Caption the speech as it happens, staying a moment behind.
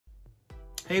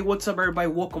Hey, what's up everybody?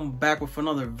 Welcome back with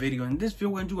another video. In this video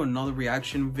we're gonna do another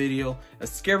reaction video, a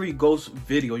scary ghost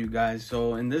video, you guys.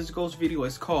 So in this ghost video,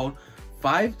 it's called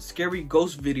 5 scary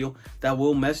ghost video that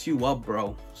will mess you up,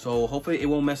 bro. So hopefully it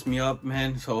won't mess me up,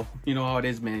 man. So you know how it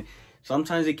is, man.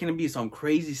 Sometimes it can be some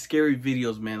crazy scary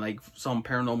videos, man, like some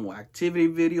paranormal activity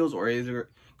videos, or either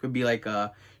could be like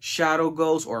a shadow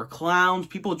ghost or clowns.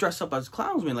 People dress up as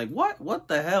clowns, man. Like what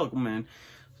the hell, man.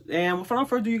 And without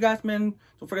further ado, you guys, man,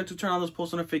 don't forget to turn on those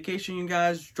post notifications, you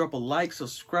guys. Drop a like,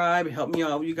 subscribe, help me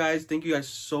out, you guys. Thank you guys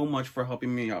so much for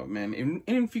helping me out, man. And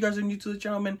if you guys are new to the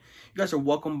channel, man, you guys are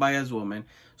welcome by as well, man.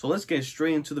 So let's get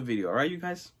straight into the video, all right, you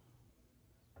guys?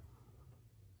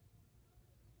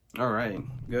 All right,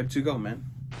 good to go, man.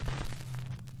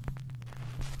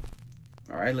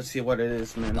 All right, let's see what it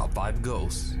is, man. Top 5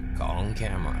 ghosts caught on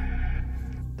camera.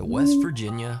 The West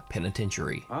Virginia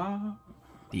Penitentiary.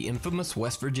 The infamous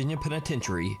West Virginia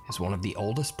Penitentiary is one of the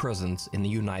oldest prisons in the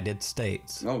United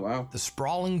States. Oh, wow. The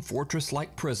sprawling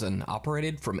fortress-like prison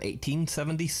operated from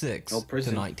 1876 to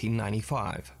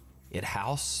 1995. It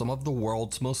housed some of the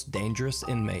world's most dangerous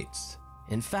inmates.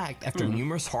 In fact, after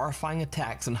numerous horrifying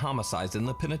attacks and homicides in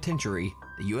the penitentiary,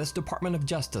 the U.S. Department of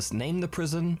Justice named the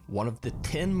prison one of the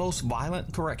 10 most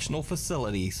violent correctional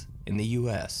facilities in the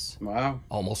U.S. Wow.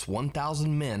 Almost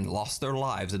 1,000 men lost their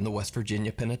lives in the West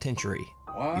Virginia Penitentiary.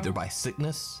 What? Either by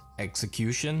sickness,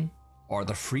 execution, or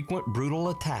the frequent brutal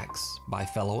attacks by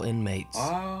fellow inmates.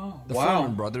 The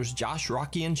Foreman brothers, Josh,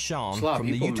 Rocky, and Sean, from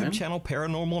the YouTube channel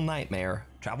Paranormal Nightmare,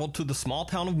 traveled to the small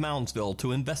town of Moundsville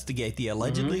to investigate the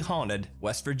allegedly haunted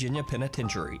West Virginia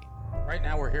Penitentiary. Right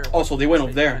now we're here. Oh, so they went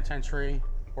over there. Penitentiary.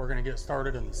 We're going to get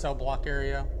started in the cell block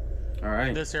area. All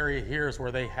right. This area here is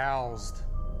where they housed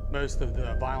most of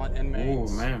the violent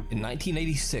inmates. Oh, man. In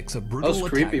 1986, a brutal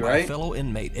attack by a fellow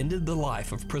inmate ended the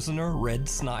life of prisoner Red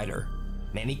Snyder.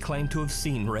 Many claim to have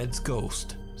seen Red's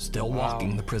ghost still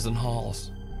walking the prison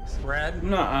halls. Red?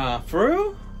 Nuh-uh. For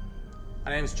real?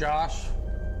 My name's Josh.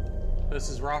 This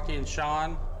is Rocky and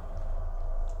Sean.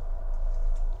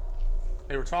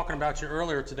 They were talking about you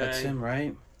earlier today. That's him,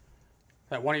 right?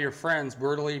 That one of your friends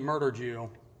brutally murdered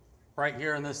you right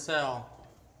here in this cell.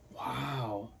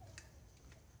 Wow.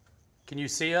 Can you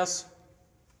see us?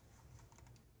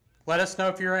 Let us know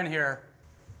if you're in here.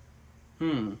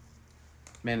 Man,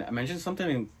 I mentioned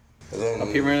something up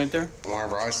here right there.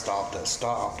 Whenever I stopped, it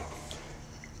stopped.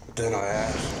 Then I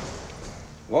asked.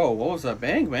 Whoa, what was that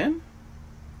bang, man?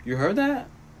 You heard that?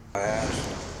 I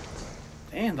asked.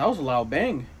 Damn, that was a loud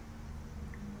bang.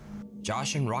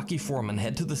 Josh and Rocky Foreman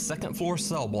head to the second floor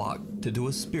cell block to do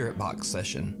a spirit box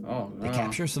session. Oh, no. They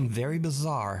capture some very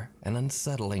bizarre and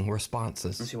unsettling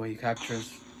responses. Let's see what he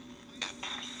captures.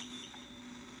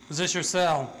 Is this your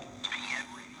cell?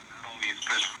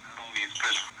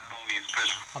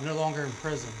 I'm no longer in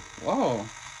prison. Whoa.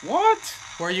 What?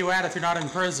 Where are you at if you're not in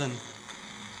prison?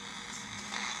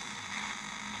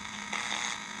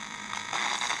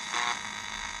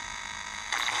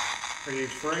 Are you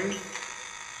free?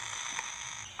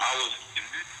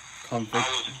 Convict.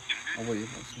 Oh, wait.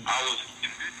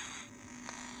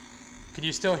 Can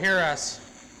you still hear us?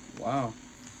 Wow.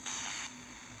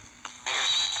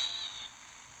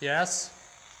 Yes?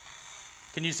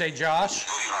 Can you say Josh?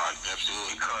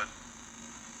 Absolutely cut.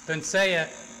 Then say it.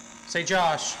 Say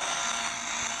Josh.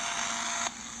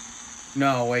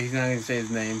 No way, he's not gonna say his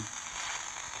name.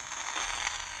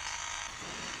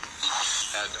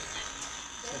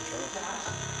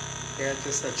 Yeah,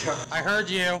 just a joke. I heard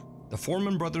you. The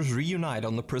Foreman brothers reunite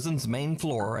on the prison's main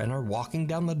floor and are walking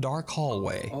down the dark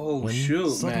hallway. Oh, when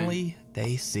shoot, suddenly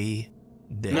they see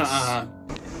this. Nuh-uh.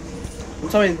 I'm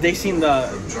telling you, they seen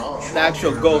the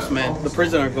actual ghost, man. The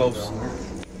prisoner ghost.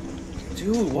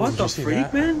 Dude, what the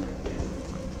freak, man?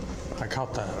 I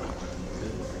caught that.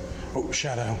 Oh,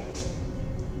 shadow.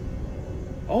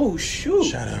 Oh, shoot.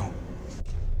 Shadow.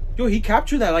 Yo, he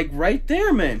captured that, like, right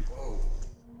there, man.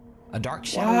 A dark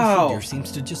shadowy figure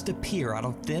seems to just appear out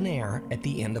of thin air at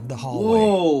the end of the hallway.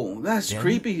 Whoa, that's Then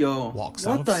creepy, yo. walks out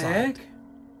What of the sight. heck?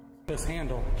 This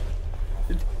handle.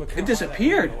 It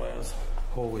disappeared.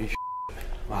 Holy shit.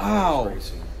 Wow.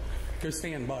 Go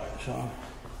stand by, Sean.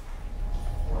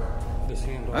 This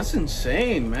handle. That's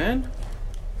insane, man.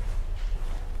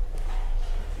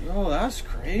 Yo, that's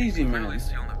crazy, man. On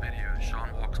the video, Sean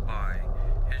walks by.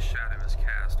 His shadow is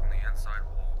cast on the inside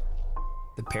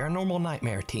wall. The Paranormal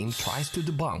Nightmare team tries to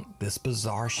debunk this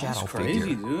bizarre shadow That's crazy,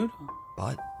 figure, dude.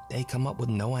 but they come up with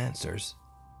no answers.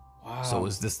 Wow. So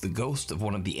is this the ghost of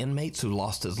one of the inmates who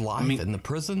lost his life in the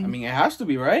prison? I mean, it has to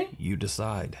be, right? You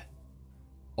decide.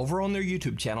 Over on their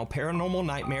YouTube channel, Paranormal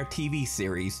Nightmare TV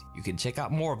series, you can check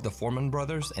out more of the Foreman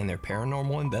brothers and their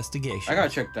paranormal investigation. I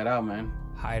gotta check that out, man.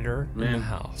 Hider in the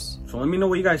house. So let me know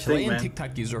what you guys think, man. Chilean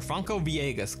TikTok user Franco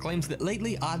Villegas claims that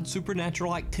lately odd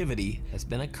supernatural activity has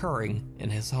been occurring in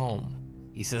his home.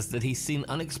 He says that he's seen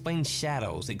unexplained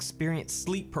shadows, experienced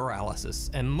sleep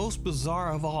paralysis, and most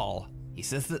bizarre of all, he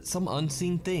says that some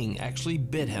unseen thing actually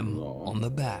bit him on the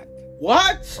back.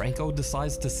 What? Franco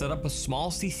decides to set up a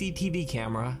small CCTV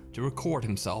camera to record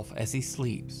himself as he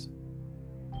sleeps.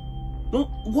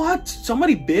 What?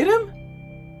 Somebody bit him?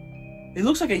 It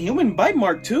looks like a human bite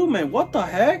mark too, man. What the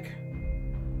heck?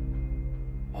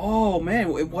 Oh man,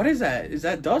 what is that? Is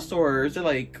that dust or is it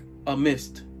like a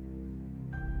mist?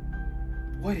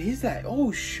 What is that?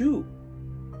 Oh shoot.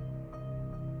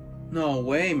 No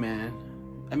way, man.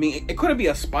 I mean, it couldn't be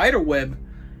a spider web.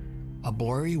 A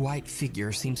blurry white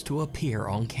figure seems to appear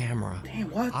on camera. Damn,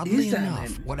 what Oddly is that,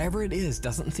 enough, man? whatever it is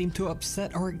doesn't seem to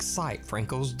upset or excite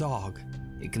Franco's dog.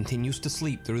 It continues to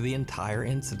sleep through the entire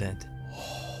incident.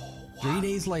 3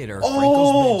 days later,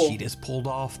 Franco's bedsheet is pulled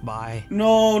off by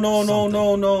No.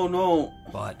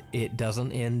 But it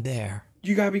doesn't end there.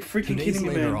 You gotta be freaking 2 days kidding me,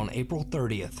 later, man. on April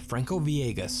 30th, Franco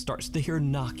Villegas starts to hear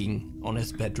knocking on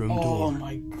his bedroom door. Oh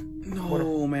my,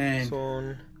 no, man.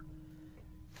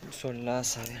 Son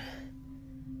las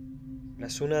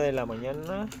 1 de la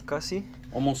mañana, casi.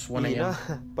 Almost 1 Y a.m.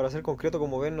 nada, para ser concreto,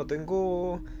 como ven, no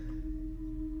tengo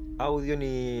audio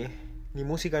ni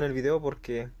música en el video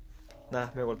porque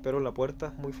nada, me golpearon la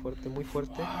puerta muy fuerte,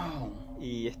 Wow.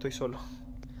 y estoy solo.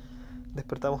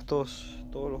 Despertamos todos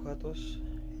los gatos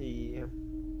y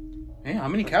Man, how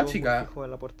many cats you got? fijo en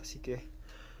la puerta, así que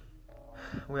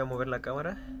voy a mover la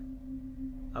cámara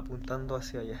apuntando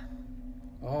hacia allá.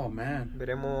 Oh man.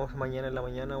 Veremos mañana en la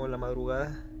mañana o en la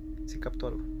madrugada si capto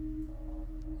algo.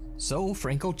 So,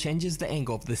 Franco changes the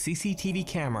angle of the CCTV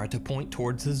camera to point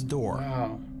towards his door.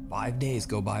 Wow. 5 days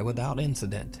go by without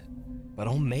incident. But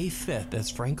on May 5th, as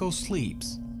Franco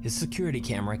sleeps, his security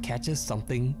camera catches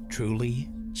something truly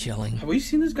chilling. Have we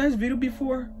seen this guy's video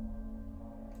before?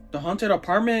 The haunted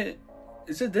apartment?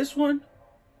 Is it this one?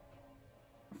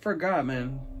 I forgot,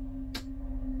 man.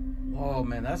 Oh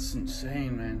man, that's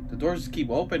insane, man. The doors just keep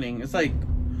opening. It's like,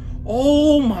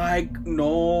 oh my,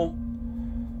 no.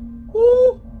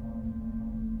 Woo.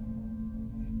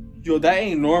 Yo, that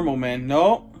ain't normal, man.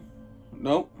 Nope.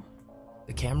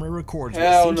 The camera records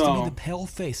Hell what seems to no. be the pale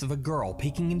face of a girl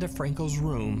peeking into Franco's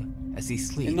room as he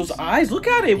sleeps. And those eyes, look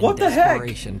at it. In What the heck?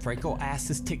 desperation, Franco asks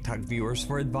his TikTok viewers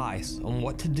for advice on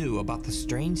what to do about the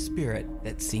strange spirit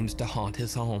that seems to haunt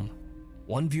his home.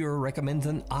 One viewer recommends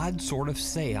an odd sort of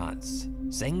seance,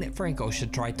 saying that Franco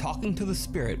should try talking to the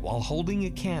spirit while holding a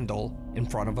candle in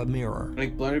front of a mirror.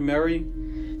 Like Bloody Mary?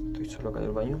 Estoy solo acá en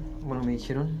el baño. Bueno, me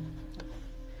dijeron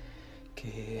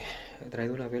que he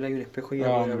traído una vela y un espejo y voy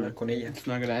a poder hablar con ella. It's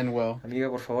not gonna end well. Amiga,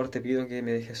 por favor, te pido que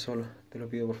me dejes solo. Te lo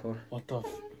pido, por favor. What the?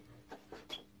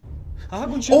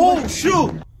 Oh,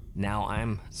 shoot! Now,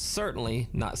 I'm certainly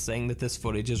not saying that this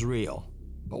footage is real,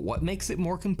 but what makes it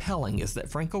more compelling is that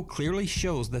Franco clearly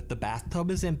shows that the bathtub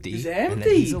is empty, It's and that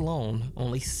empty. he's alone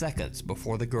only seconds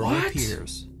before the girl What?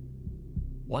 appears.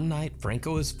 One night,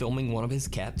 Franco is filming one of his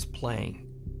cats playing,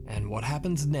 and what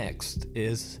happens next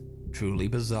is truly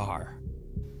bizarre.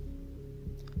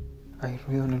 Hay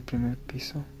ruido en el primer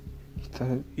piso.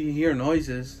 You hear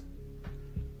noises.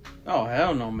 Oh,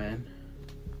 hell no, man.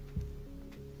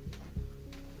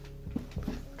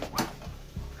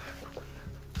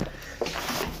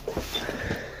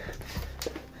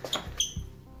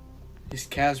 This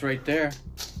cat's right there.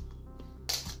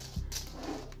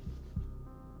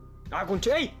 ¡Ah,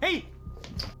 concha! ¡Ey! ¡Ey!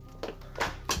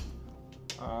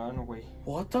 Ah, no, güey.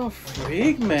 What the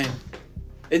freak, man?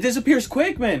 It disappears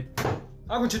quick, man.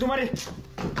 ¡Ah, concha tu madre!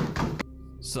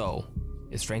 So,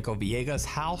 is Franco Villegas'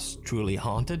 house truly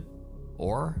haunted?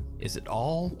 Or is it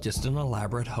all just an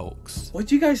elaborate hoax? What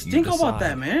do you guys think about decide.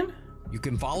 that, man? You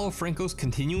can follow Franco's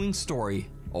continuing story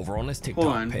over on his Hold TikTok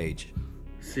on. page,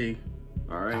 See.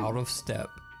 Alright. Out of Step.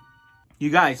 You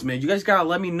guys, man, you guys gotta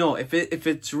let me know if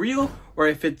it's real or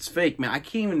if it's fake, man. I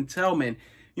can't even tell, man.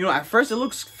 You know, at first it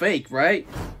looks fake, right?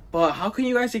 But how can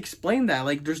you guys explain that?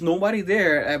 Like, there's nobody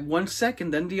there at 1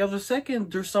 second, then the other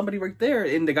second, there's somebody right there.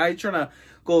 And the guy trying to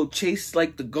go chase,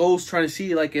 like, the ghost, trying to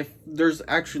see, like, if there's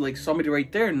actually, like, somebody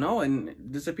right there. No, and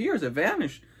it disappears. It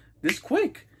vanished this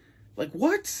quick. Like,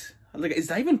 what? Like, is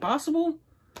that even possible?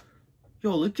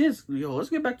 Yo, let's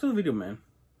get back to the video, man.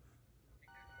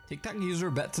 TikTok user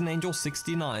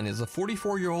BetsAnAngel69 is a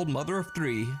 44-year-old mother of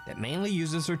 3 that mainly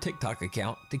uses her TikTok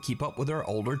account to keep up with her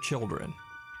older children.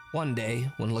 One day,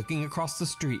 when looking across the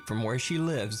street from where she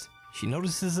lives, she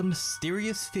notices a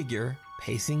mysterious figure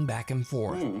pacing back and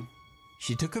forth.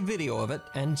 She took a video of it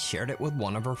and shared it with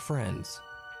one of her friends.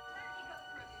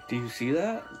 Do you see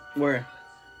that? Where?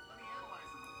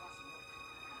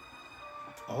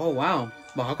 Oh, wow.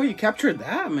 But how could you capture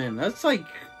that, man? That's like...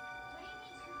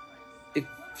 If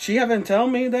she haven't tell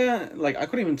me that, like, I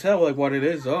couldn't even tell, like, what it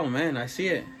is. Oh, man, I see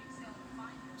it.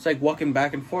 It's like walking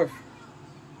back and forth.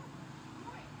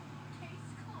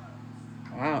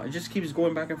 Wow, it just keeps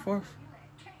going back and forth.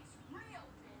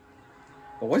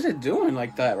 But what's it doing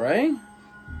like that, right?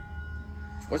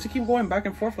 What's it keep going back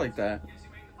and forth like that?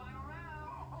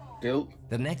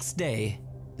 The next day,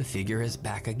 the figure is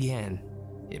back again.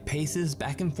 It paces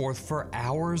back and forth for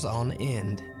hours on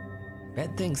end.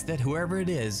 Bette thinks that whoever it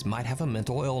is might have a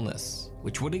mental illness,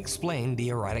 which would explain the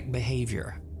erratic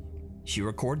behavior. She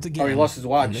records again, he lost his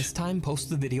watch. And this time posts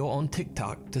the video on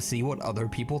TikTok to see what other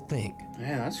people think.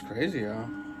 Man, that's crazy, yo.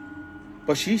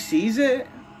 But she sees it?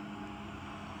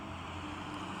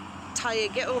 Talia,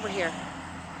 get over here.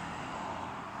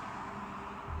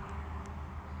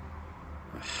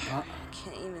 I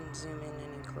can't even zoom in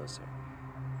any closer.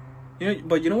 You know,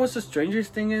 but you know what's the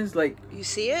strangest thing is? Like, you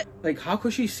see it? Like, how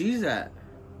could she see that?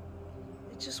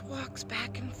 It just walks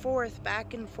back and forth,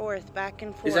 back and forth, back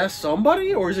and forth. Is that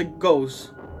somebody or is it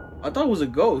ghost? I thought it was a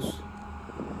ghost.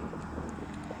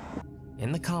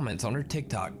 In the comments on her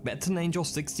TikTok,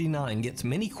 BetsAnAngel69 gets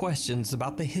many questions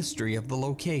about the history of the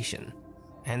location.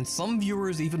 And some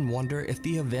viewers even wonder if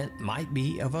the event might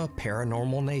be of a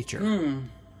paranormal nature.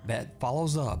 Bette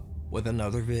follows up with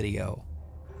another video.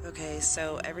 Okay,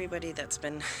 so everybody that's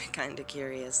been kind of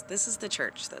curious, this is the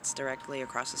church that's directly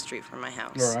across the street from my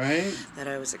house. Right. That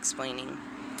I was explaining.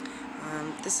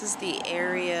 This is the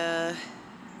area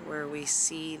where we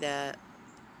see that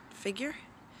figure.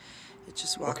 It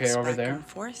just walks over back there. and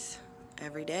forth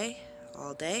every day,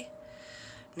 all day.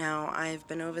 Now, I've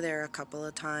been over there a couple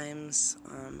of times.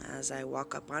 As I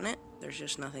walk up on it, there's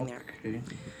just nothing there.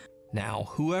 Now,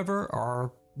 whoever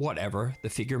or whatever the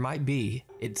figure might be,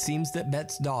 it seems that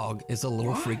Bette's dog is a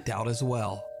little freaked out as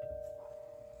well.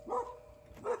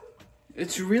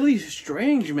 It's really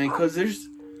strange, man, because there's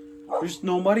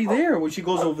nobody there when she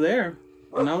goes over there.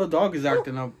 And now the dog is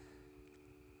acting up.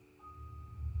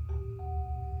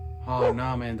 Oh,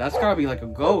 no, man. That's gotta be like a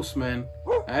ghost, man.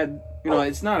 You know,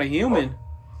 it's not a human.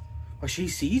 But she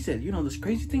sees it. You know, this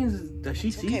crazy thing is that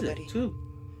she sees it, too.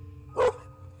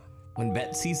 When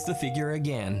Bette sees the figure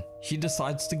again, she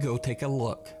decides to go take a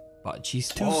look. But she's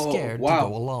too scared to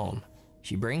go alone.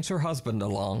 She brings her husband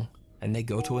along, and they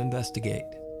go to investigate.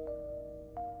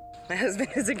 My husband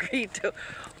has agreed to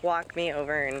walk me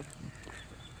over and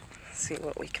see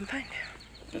what we can find.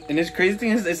 And this crazy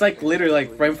thing is, it's like literally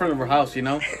like right in front of her house, you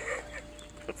know?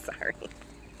 I'm sorry.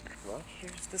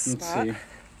 Here's the spot.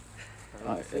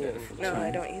 Let's see. No,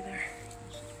 I don't either.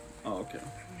 Oh, okay.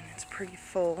 I mean, it's pretty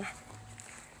full.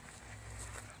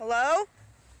 Hello?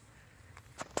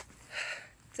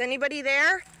 Is anybody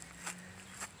there?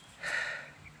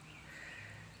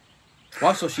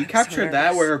 Wow, so she captured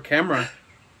that with her camera.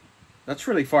 That's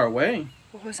really far away.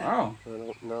 What was it? Wow. I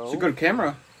don't know. It's a good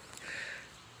camera.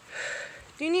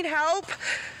 Do you need help?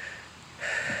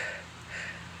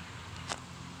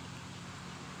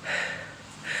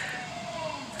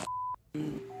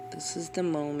 This is the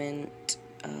moment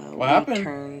what happened? We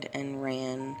turned and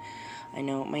ran. I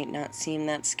know it might not seem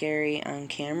that scary on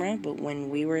camera, but when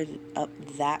we were up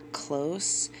that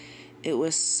close, it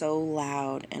was so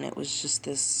loud, and it was just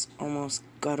this almost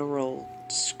guttural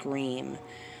scream.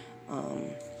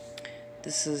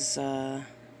 This is the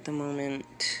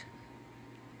moment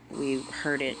we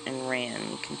heard it and ran.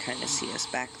 You can kind of see us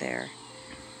back there.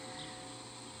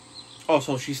 Oh,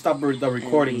 so she stopped the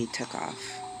recording. And we took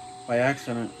off. By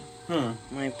accident. Huh.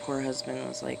 My poor husband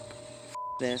was like, F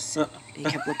this. He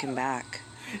kept looking back.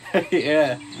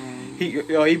 Yeah.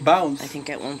 He bounced. I think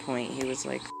at one point he was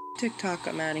like, TikTok,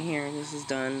 I'm out of here. This is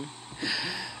done.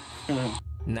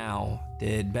 Now,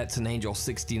 did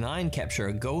BetsAnAngel69 capture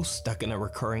a ghost stuck in a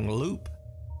recurring loop?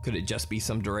 Could it just be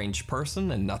some deranged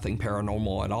person and nothing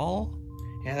paranormal at all?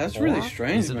 Yeah, that's really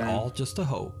strange, is it man. all just a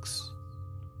hoax?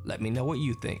 Let me know what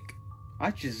you think.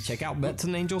 Check out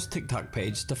BetsAnAngel's TikTok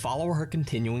page to follow her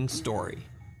continuing story.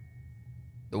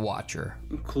 The Watcher.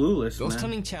 I'm clueless, Ghost man.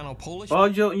 Hunting Channel Polish... Oh,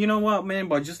 you know what, man?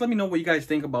 But just let me know what you guys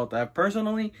think about that.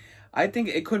 Personally, I think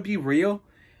it could be real.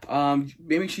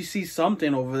 Maybe she sees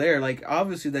something over there. Like,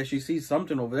 obviously that she sees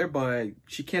something over there, but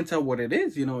she can't tell what it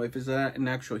is, you know, if it's an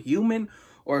actual human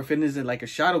or if it isn't like a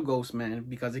shadow ghost, man,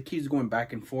 because it keeps going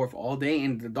back and forth all day,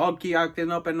 and the dog keep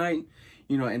acting up at night,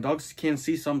 you know, and dogs can't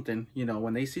see something, you know,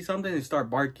 when they see something, they start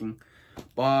barking.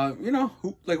 But, you know,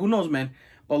 who knows, man.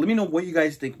 But let me know what you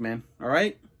guys think, man.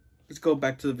 Alright? Let's go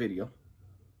back to the video.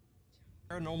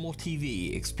 Paranormal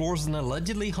TV explores an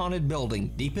allegedly haunted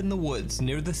building deep in the woods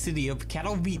near the city of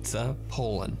Katowice,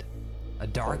 Poland. A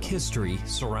dark history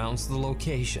surrounds the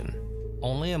location.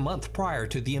 Only a month prior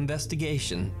to the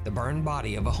investigation, the burned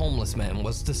body of a homeless man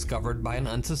was discovered by an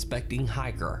unsuspecting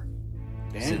hiker.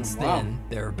 Damn, Since then,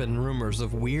 there have been rumors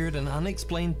of weird and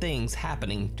unexplained things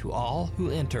happening to all who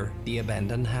enter the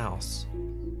abandoned house.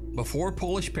 Before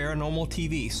Polish Paranormal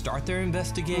TV start their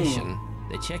investigation,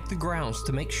 they check the grounds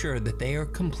to make sure that they are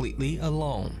completely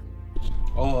alone.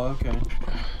 Oh, okay.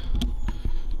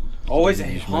 Always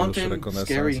a haunted,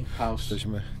 scary house.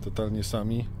 Jesteśmy totalnie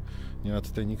sami. Nie ma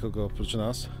tutaj nikogo oprócz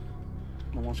nas.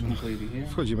 No one's completely here.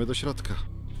 Wchodzimy do środka.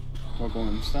 We're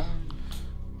going inside.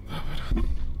 Dobra.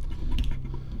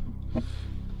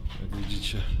 Jak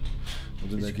widzicie,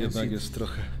 budynek jednak jest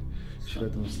trochę w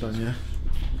średnim stanie.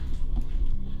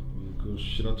 Tylko już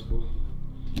w środku.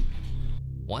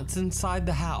 Once inside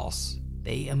the house,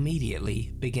 they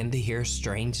immediately begin to hear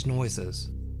strange noises.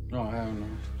 Oh, hell no.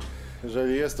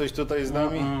 Jeżeli jesteś tutaj z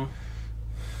nami,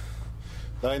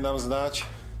 daj nam znać.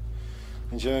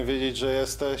 Będziemy wiedzieć, że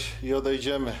jesteś i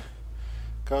odejdziemy.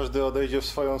 Każdy odejdzie w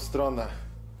swoją stronę.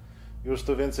 Już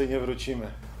tu więcej nie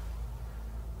wrócimy.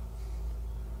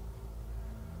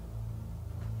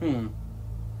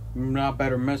 Not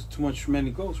better mess too much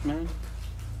many ghosts, man.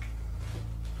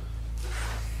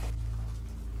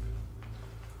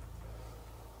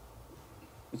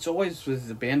 It's always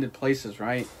with abandoned places,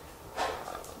 right?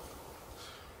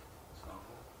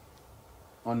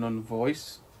 Unknown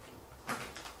voice.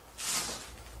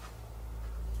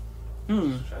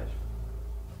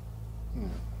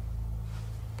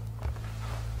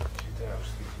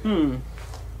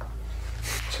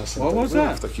 Czasem What was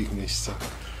that? w takich miejscach.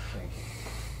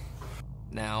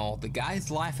 Now, the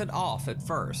guys laugh it off at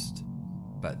first,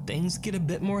 but things get a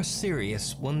bit more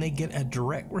serious when they get a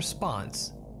direct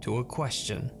response to a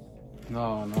question.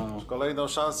 No. Kolejną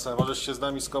szansę, możesz się z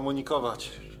nami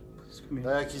skomunikować.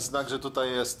 Daj jakiś znak, że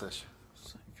tutaj jesteś.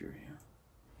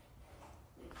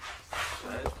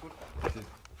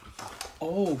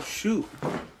 Oh, shoot.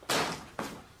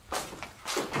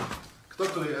 Kto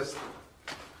tu jest?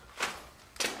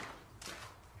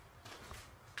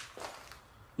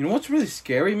 You know what's really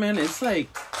scary, man? It's like,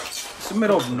 it's the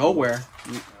middle of nowhere.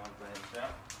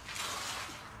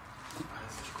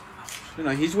 You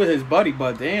know, he's with his buddy,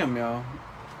 but damn, yo.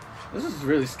 This is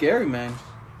really scary, man.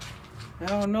 I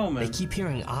don't know, man. They keep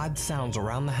hearing odd sounds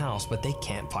around the house, but they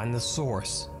can't find the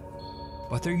source.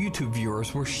 But their YouTube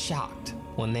viewers were shocked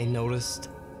when they noticed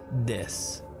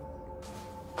this.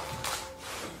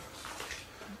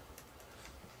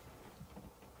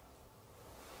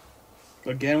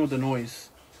 Again with the noise.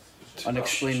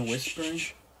 Unexplained whispering.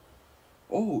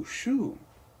 Oh, shoot.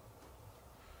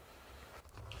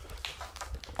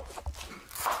 I'm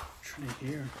trying to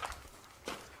hear.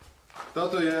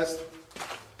 Kto tu jest?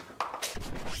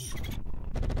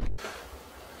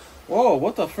 Whoa,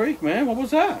 what the freak, man? What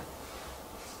was that?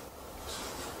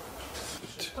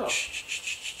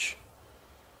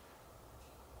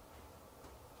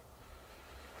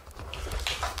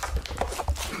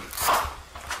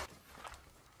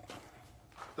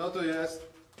 Kto tu jest?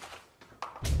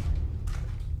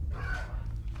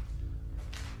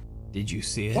 Did you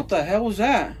see it? What the hell was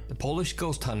that? The Polish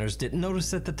ghost hunters didn't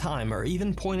notice at the time or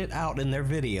even point it out in their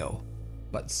video.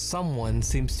 But someone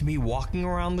seems to be walking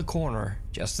around the corner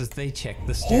just as they check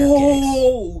the staircase.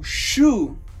 Oh,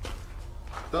 shoot.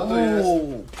 Kto tu jest?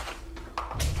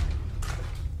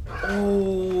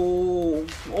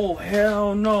 Oh,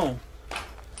 hell no.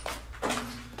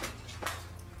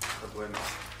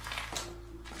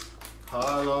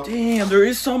 Halo? Damn,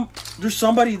 there's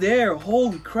somebody there.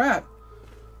 Holy crap.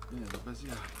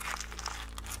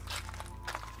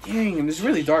 Dang, and it's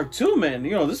really dark too, man.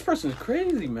 You know, this person's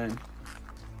crazy, man.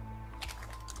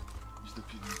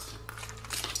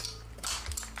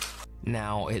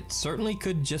 Now, it certainly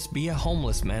could just be a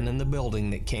homeless man in the building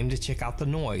that came to check out the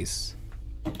noise.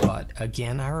 But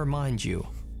again, I remind you,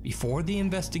 before the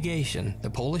investigation, the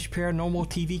Polish Paranormal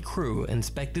TV crew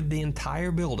inspected the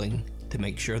entire building to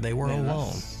make sure they were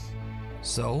alone.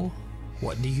 So,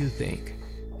 what do you think?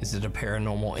 Is it a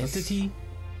paranormal entity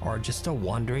or just a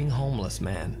wandering homeless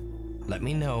man? Let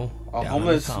me know. A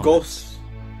homeless ghost.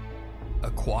 A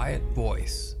quiet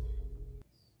voice.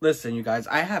 Listen, you guys,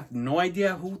 I have no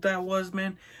idea who that was,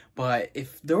 man. But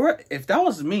if that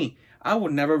was me, I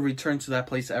would never return to that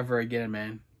place ever again,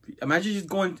 man. Imagine just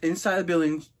going inside the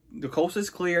building, the coast is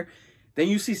clear, then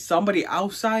you see somebody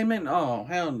outside, man. Oh,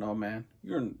 hell no, man.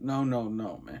 No,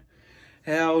 man.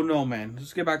 Hell no, man.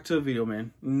 Let's get back to the video,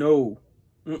 man. No.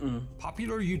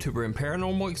 Popular YouTuber and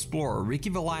paranormal explorer Ricky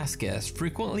Velasquez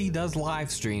frequently does live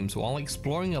streams while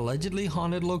exploring allegedly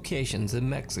haunted locations in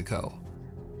Mexico.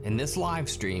 In this live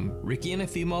stream, Ricky and a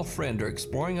female friend are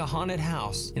exploring a haunted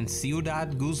house in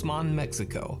Ciudad Guzman,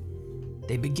 Mexico.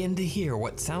 They begin to hear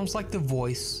what sounds like the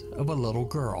voice of a little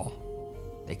girl.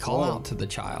 They call out to the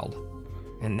child,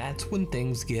 and that's when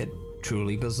things get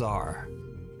truly bizarre.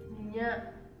 Yeah.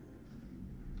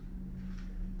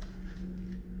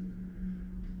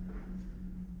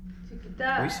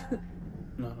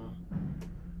 No.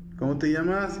 ¿Cómo te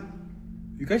llamas?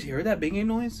 You guys hear that banging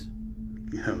noise?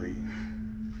 Ya vi.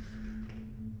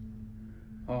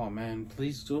 Oh man,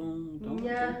 please don't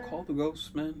call the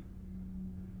ghost, man.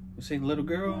 You're saying little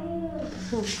girl?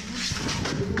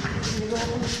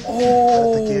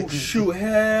 Oh shoot,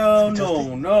 hell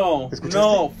no.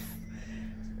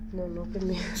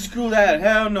 Screw that,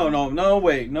 hell no,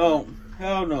 wait, no,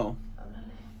 hell no.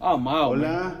 I'm out. Hola.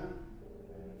 Man.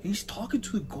 He's talking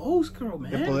to the ghost girl,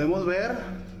 man. ¿Te podemos ver?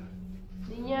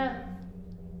 Niña.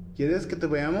 ¿Quieres que te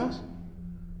veamos?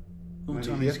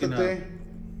 Manifiéstate.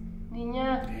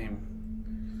 Niña. Damn.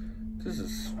 This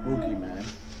is spooky, man.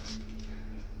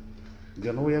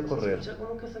 Yo no voy a correr.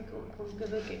 Como que se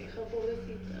queja,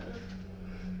 pobrecita.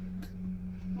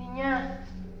 Niña.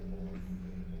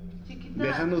 Chiquita.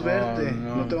 Déjanos verte.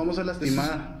 No te vamos a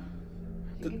lastimar.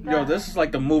 Yo, this is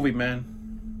like the movie, man.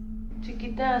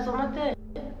 Chiquita, asómate.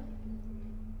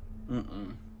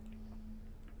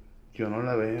 Yo no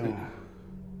la veo.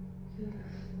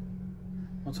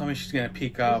 Don't tell me she's gonna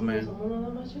peek out, man.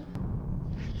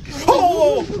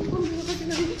 ¡Oh!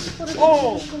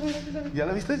 ¡Oh! ¿Ya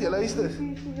la viste? ¿Ya la viste?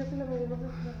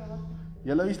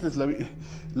 ¿Ya la viste?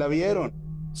 ¿La vieron?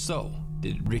 So,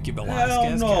 did Ricky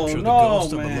Velasquez capture the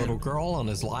ghost of a little girl on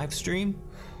his live stream?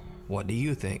 What do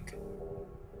you think?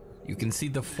 You can see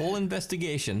the full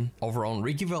investigation over on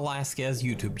Ricky Velasquez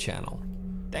YouTube channel.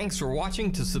 Thanks for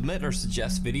watching. To submit or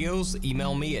suggest videos,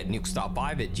 email me at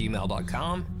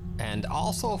nukestop5@gmail.com. And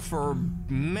also for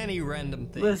many random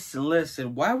things.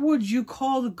 Listen, why would you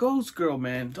call the ghost girl,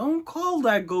 man? Don't call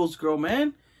that ghost girl,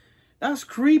 man. That's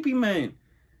creepy, man.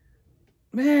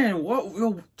 Man, what?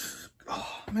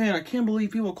 Oh, man, I can't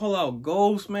believe people call out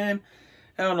ghosts, man.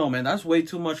 I don't know, man. That's way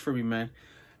too much for me, man.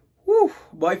 Woo.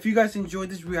 But if you guys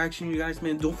enjoyed this reaction, you guys,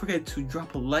 man, don't forget to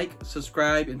drop a like,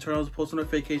 subscribe, and turn on the post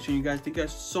notification. You guys, thank you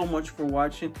guys so much for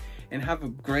watching, and have a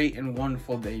great and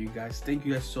wonderful day, you guys. Thank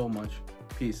you guys so much.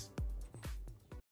 Peace.